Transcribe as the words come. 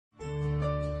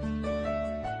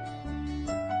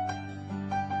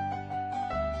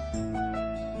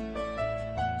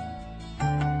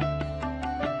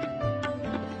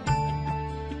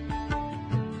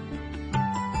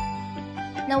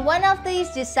Now, one of these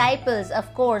disciples,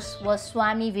 of course, was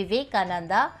Swami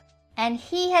Vivekananda, and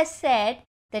he has said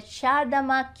that Sarada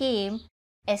Ma came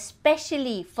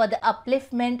especially for the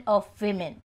upliftment of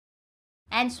women.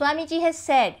 And Swamiji has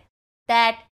said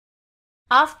that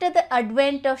after the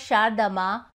advent of Sarada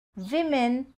Ma,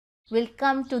 women will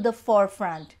come to the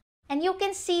forefront. And you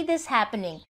can see this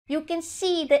happening. You can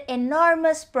see the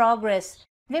enormous progress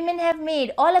women have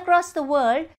made all across the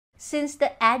world since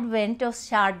the advent of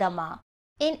Sarada Ma.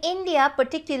 In India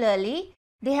particularly,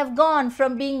 they have gone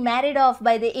from being married off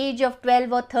by the age of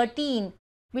 12 or 13,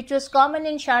 which was common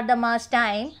in Sarada Ma's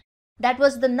time. That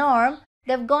was the norm.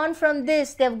 They've gone from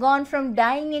this, they've gone from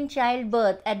dying in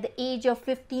childbirth at the age of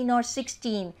 15 or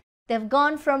 16. They've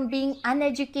gone from being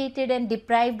uneducated and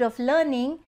deprived of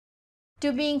learning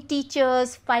to being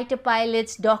teachers, fighter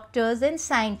pilots, doctors and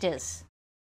scientists.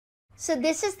 So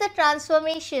this is the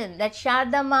transformation that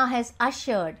Sarada Ma has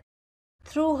ushered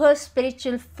through her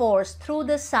spiritual force, through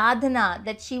the sadhana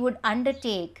that she would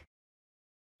undertake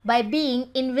by being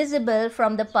invisible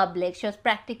from the public. She was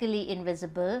practically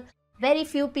invisible. Very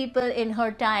few people in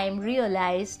her time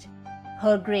realized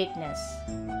her greatness.